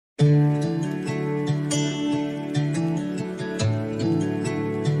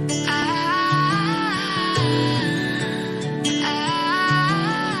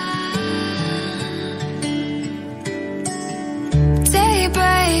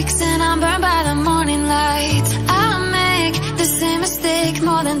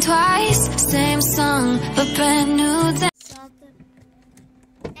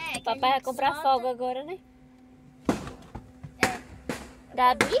Papai vai comprar fogo agora, né?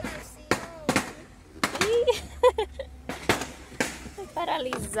 Gabi?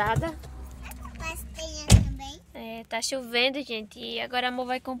 Paralisada. Também. É, tá chovendo, gente. E agora a amor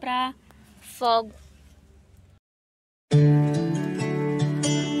vai comprar fogo.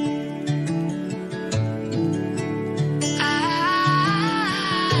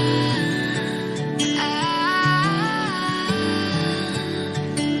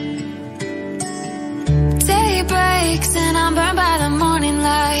 Day breaks and I'm burned by the morning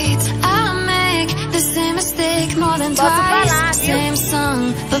light. I make the same mistake more than twice. Same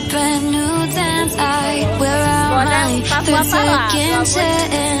song, but brand new dance. I wear out my third second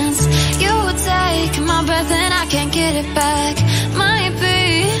chance. You take my breath and I can't get it back. Might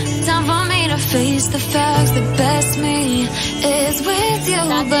be time for me to face the facts. The best me is with you,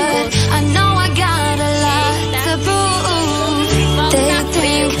 but I know I got a lot to prove. They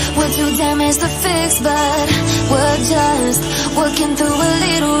think we're too damaged to fix, but we're just working through a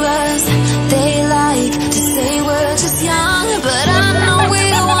little rust. They like to say we're just young, but I know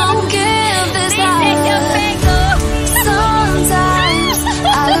we won't give this up. Sometimes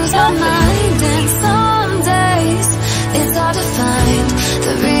I lose my mind, and some days it's hard to find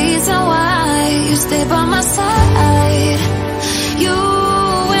the reason why you stay by my side. You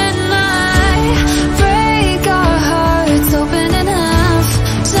and I break our hearts open enough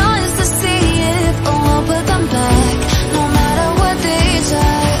just to see if I won't put them back. No matter what they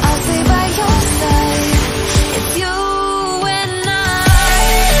try, I'll stay by your side. It's you and I.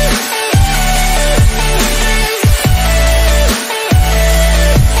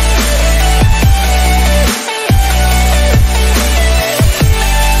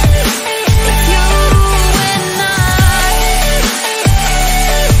 It's you and I.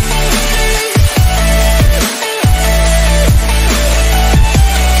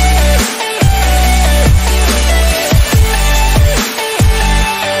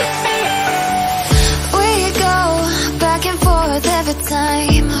 We go back and forth every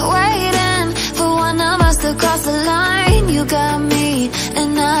time, waiting for one of us to cross the line. You got me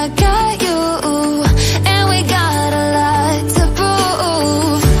and I got you, and we got a lot to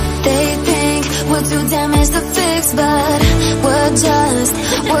prove. They think we're too damaged to fix, but we're just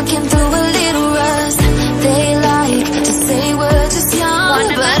working through a little rust. They like to say we're just young,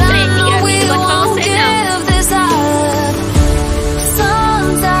 but I know we won't give this up.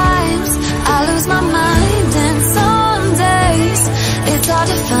 Sometimes I lose my mind, and some days it's hard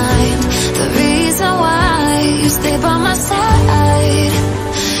to find the reason why you stay by my side.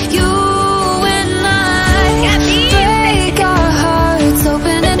 You and I break our hearts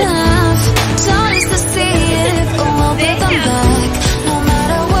open enough just to see if I won't put them back. No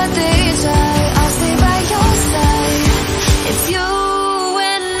matter what they try, I'll stay by your side. It's you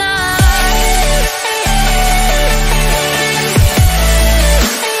and I.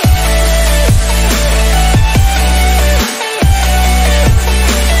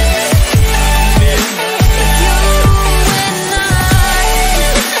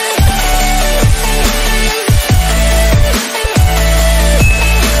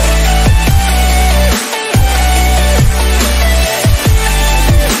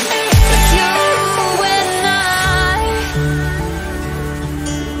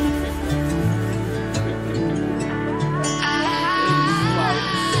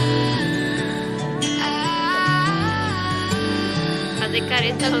 Fazer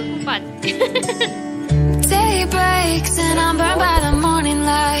careta ocupada. Day breaks and I'm burned by the morning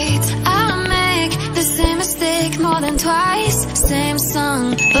light. I make the same mistake more than twice. Same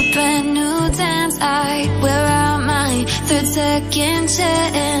song, but brand new dance. I wear out my third second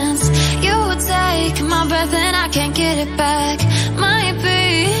chance. You take my breath and I can't get it back. Might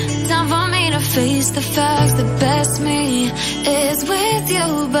be time for me to face the facts. The best me is with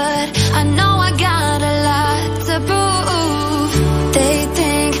you, but I know I got a lot to prove. They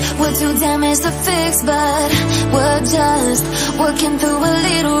think we're too damaged to fix, but we're just working through a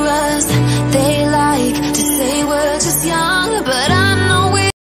little rust. They like to say we're just young, but I